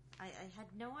 sugar. I had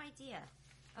no idea.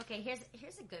 Okay,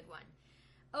 here's a good one.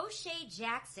 O'Shea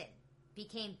Jackson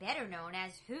became better known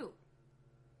as who?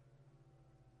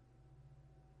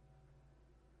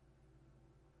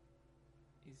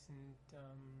 Isn't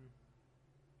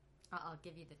I'll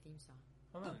give you the theme song.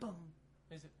 hold on. Boom.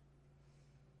 Isn't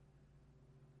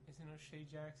O'Shea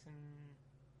Jackson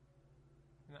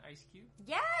an Ice Cube?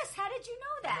 Yes. How did you know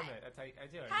I that? know that. That's I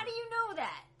do. How do you know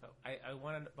that? So I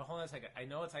want to. But hold on a second. I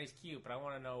know it's Ice Cube, but I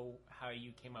want to know how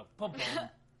you came up. Boom, boom.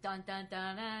 Dun dun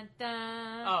dun dun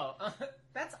dun. Oh,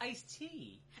 that's Ice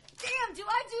T. Damn! Do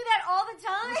I do that all the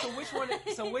time? So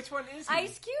which one is he?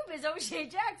 Ice Cube is O'Shea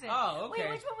Jackson. Oh, okay. Wait,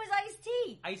 which one was Ice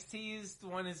T? Ice T is the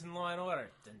one that's in Law and Order.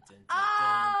 Dun, dun, dun,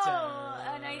 Oh,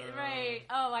 dun, dun. right.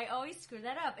 Oh, I always screw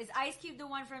that up. Is Ice Cube the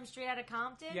one from Straight Outta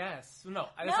Compton? Yes. No.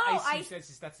 That's No, Ice Cube.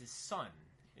 That's his son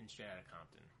in Straight Outta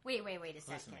Compton. Wait a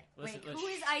second. Listen to me. Listen- Who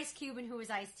is Ice Cube and who is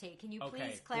Ice T? Can you Okay.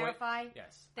 please clarify?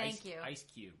 Yes. Thank you. Ice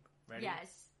Cube. Ready?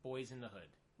 Yes. Boys in the Hood.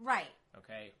 Right.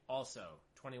 Okay. Also,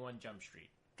 21 Jump Street.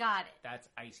 Got it. That's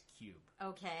Ice Cube.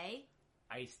 Okay.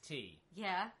 Ice T.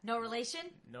 Yeah. No relation?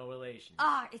 No relation.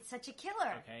 Ah, it's such a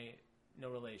killer. Okay. No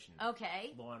relation.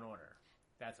 Okay. Law and Order.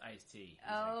 That's Ice T.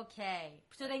 Okay.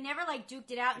 So they never like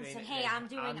duked it out and said, "Hey, I'm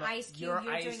doing Ice Cube,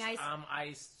 you're doing Ice." I'm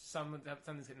Ice.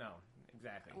 Something's no.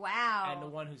 Exactly. Wow. And the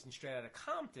one who's in Straight Outta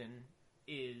Compton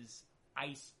is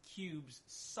Ice Cube's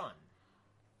son.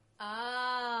 Oh,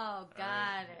 All got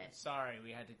right? it. Sorry, we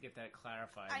had to get that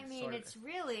clarified. I mean, Sort of- it's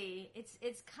really it's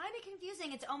kind of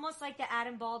confusing. It's almost like the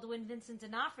Adam Baldwin Vincent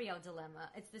D'Onofrio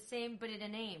dilemma. It's the same, but in a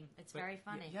name. It's but very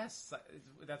funny. Yes,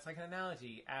 that's like an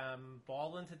analogy.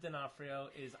 Baldwin to D'Onofrio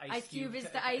is Ice Cube is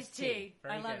to the Ice T.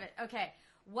 Very I love good. it. Okay,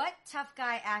 what tough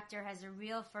guy actor has a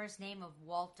real first name of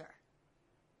Walter?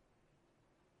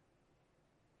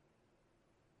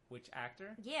 Which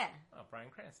actor? Yeah. Oh, Bryan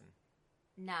Cranston.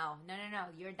 No.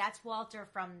 That's Walter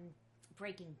from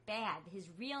Breaking Bad. His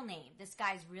real name. This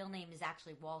guy's real name is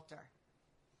actually Walter.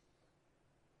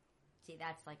 See,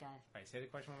 that's like a... All right, say the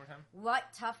question one more time. What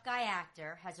tough guy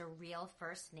actor has a real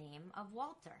first name of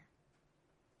Walter?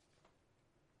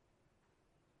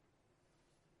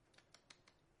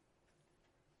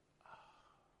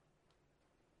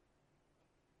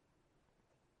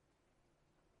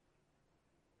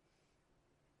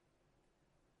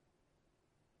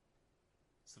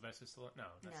 Sylvester Stallone? No,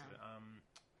 that's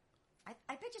No.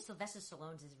 I bet you Sylvester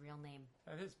Stallone's his real name.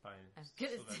 that is probably I was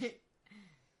gonna Sylvester. say...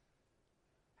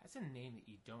 That's a name that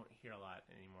you don't hear a lot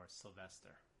anymore.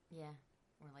 Sylvester. Yeah,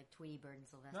 or like Tweety Bird and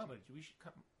Sylvester. No, but we should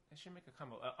come. I should make a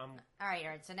combo. All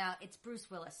right. So now it's Bruce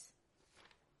Willis.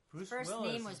 Bruce First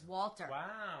Willis name was Walter.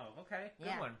 Wow. Okay. Good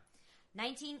Yeah. one.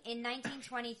 In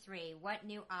 1923, what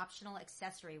new optional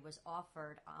accessory was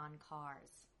offered on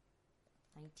cars?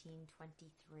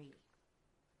 1923.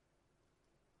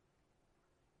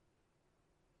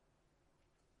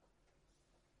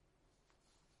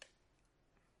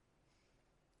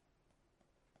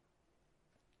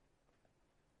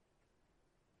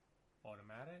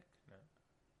 Automatic? No.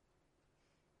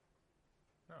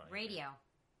 No. Radio.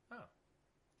 Oh.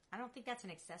 I don't think that's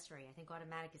an accessory. I think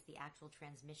automatic is the actual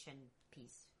transmission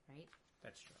piece, right?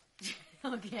 That's true.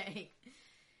 Okay.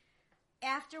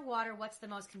 After water, what's the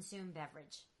most consumed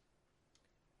beverage?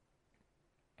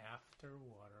 After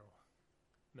water.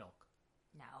 Milk.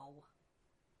 No.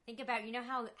 Think about, you know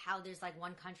how there's like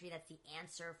one country that's the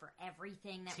answer for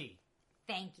everything? Tea.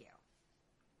 Thank you.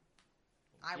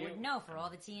 I you. would know for all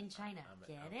the tea in China.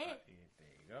 Get it? There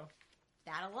you go.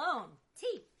 That alone.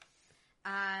 Tea.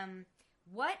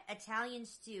 What Italian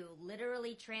stew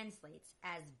literally translates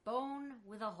as bone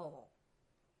with a hole?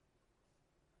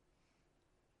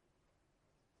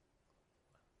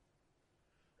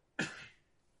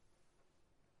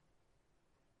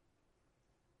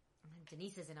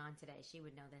 Denise isn't on today. She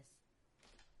would know this.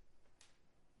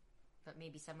 But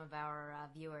maybe some of our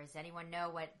viewers. Anyone know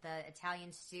what the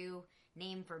Italian stew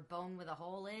name for bone with a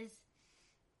hole is?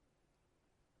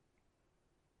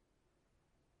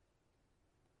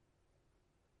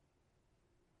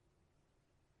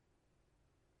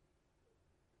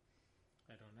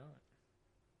 I don't know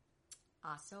it.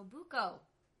 Osso buco.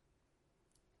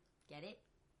 Get it?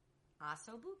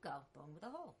 Osso buco. Bone with a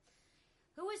hole.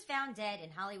 Who was found dead in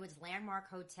Hollywood's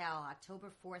Landmark Hotel, October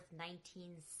 4th,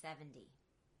 1970?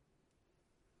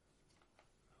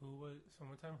 Who was, so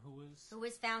one time, who was? Who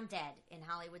was found dead in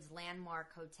Hollywood's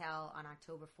Landmark Hotel on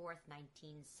October 4th,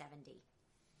 1970?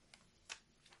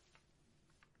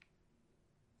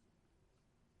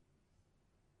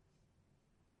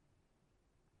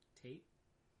 Tate?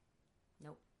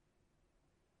 Nope.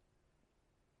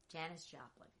 Janis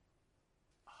Joplin.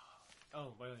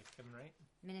 Oh, wait, Kevin Wright?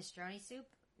 Minestrone soup?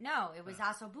 No, it was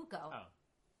ossobuco. Oh.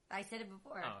 I said it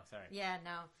before. Oh, sorry. Yeah,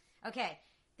 no. Okay,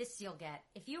 this you'll get.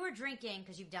 If you were drinking,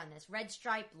 because you've done this, Red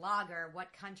Stripe Lager,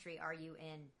 what country are you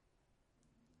in?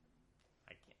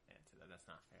 I can't answer that. That's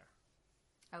not fair.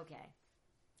 Okay.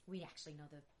 We actually know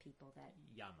the people that...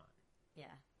 Yaman.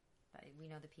 Yeah. But we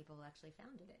know the people who actually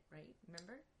founded it, right?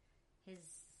 Remember? His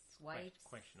wife...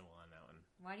 Questionable on that one.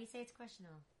 Why do you say it's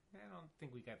questionable? I don't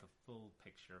think we got the full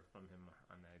picture from him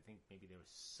on that. I think maybe there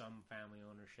was some family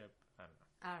ownership. I don't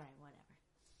know. All right, whatever.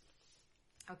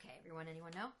 Okay, everyone,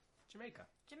 anyone know? Jamaica.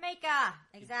 Jamaica!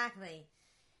 Exactly.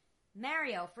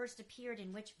 Mario first appeared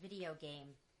in which video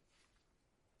game?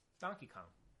 Donkey Kong.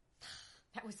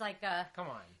 That was like Come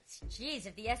on. Jeez,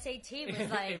 if the SAT was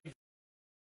like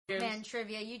man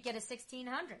trivia, you'd get a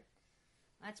 1600.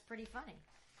 That's pretty funny.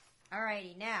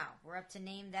 Alrighty, now we're up to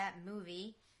name that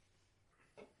movie.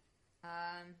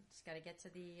 Just got to get to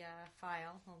the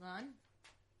file. Hold on.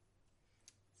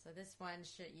 So this one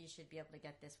you should be able to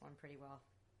get this one pretty well.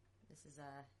 This is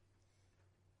a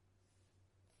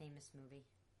famous movie.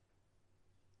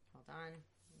 Hold on.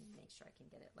 Let me make sure I can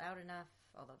get it loud enough.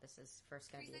 Although this is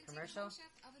first going to be a commercial.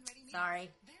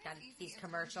 Sorry, got these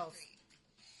commercials.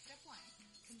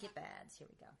 Skip ads. Here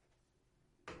we go.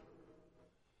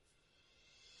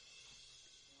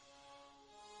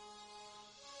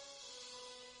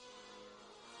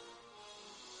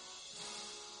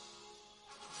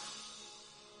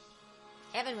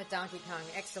 Evan with Donkey Kong.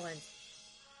 Excellent.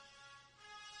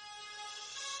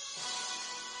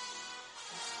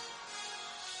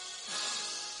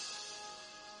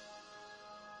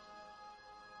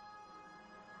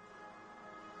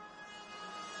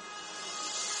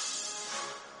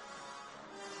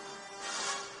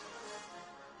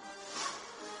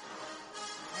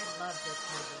 I love this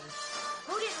movie.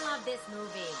 Who didn't love this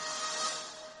movie?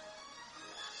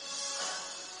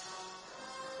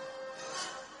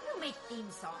 Make theme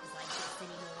songs like this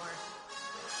anymore.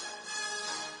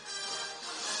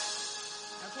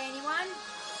 Okay, anyone?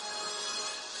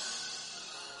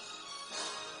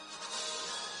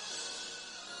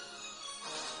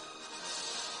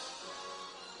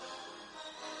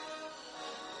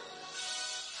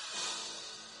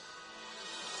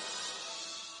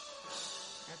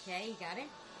 Okay, you got it?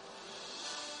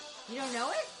 You don't know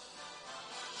it?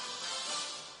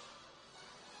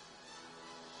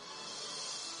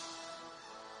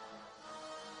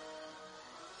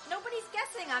 Nobody's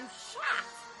guessing. I'm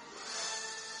shocked.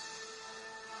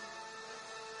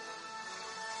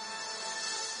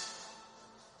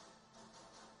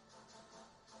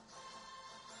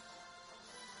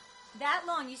 That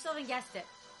long. You still haven't guessed it.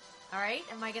 All right.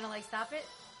 Am I going to stop it?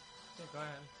 Yeah, go ahead.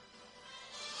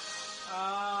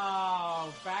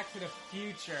 Oh, Back to the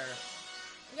Future.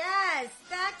 Yes,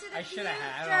 Back to the Future. I should have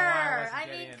had. I don't know why I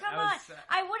wasn't mean, getting come on.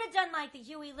 I would have done the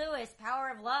Huey Lewis, Power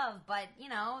of Love, but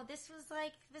this was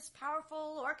this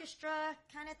powerful orchestra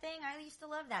kind of thing. I used to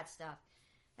love that stuff.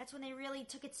 That's when they really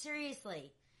took it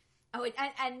seriously. Oh,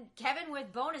 and Kevin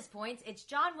with bonus points. It's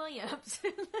John Williams.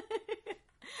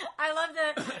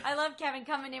 I love Kevin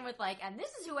coming in with and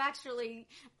this is who actually,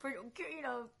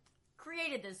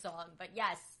 created this song. But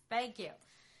yes, thank you.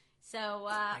 So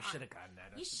I should have gotten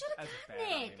that. You should have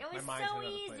gotten it. It was so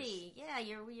easy. Yeah,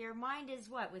 your mind is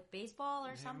what, with baseball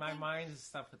or something? My mind is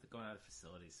stuff with going out of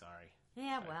facilities. Sorry.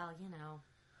 Yeah, sorry.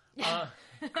 Well,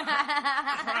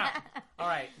 all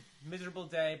right, miserable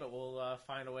day, but we'll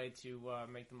find a way to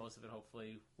make the most of it.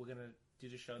 Hopefully, we're gonna do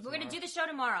the show. We're gonna do the show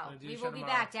tomorrow. We will be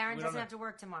back. Darren doesn't have to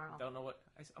work tomorrow. Don't know what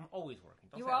I'm always working.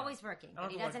 You're always working,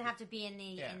 but he doesn't have to be in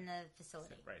the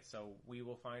facility. Right. So we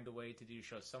will find a way to do a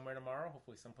show somewhere tomorrow.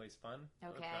 Hopefully, someplace fun.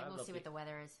 Okay, we'll see what the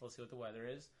weather is. We'll see what the weather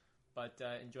is. But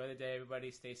enjoy the day,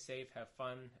 everybody. Stay safe, have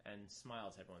fun, and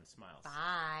smiles, everyone. Smiles.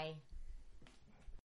 Bye.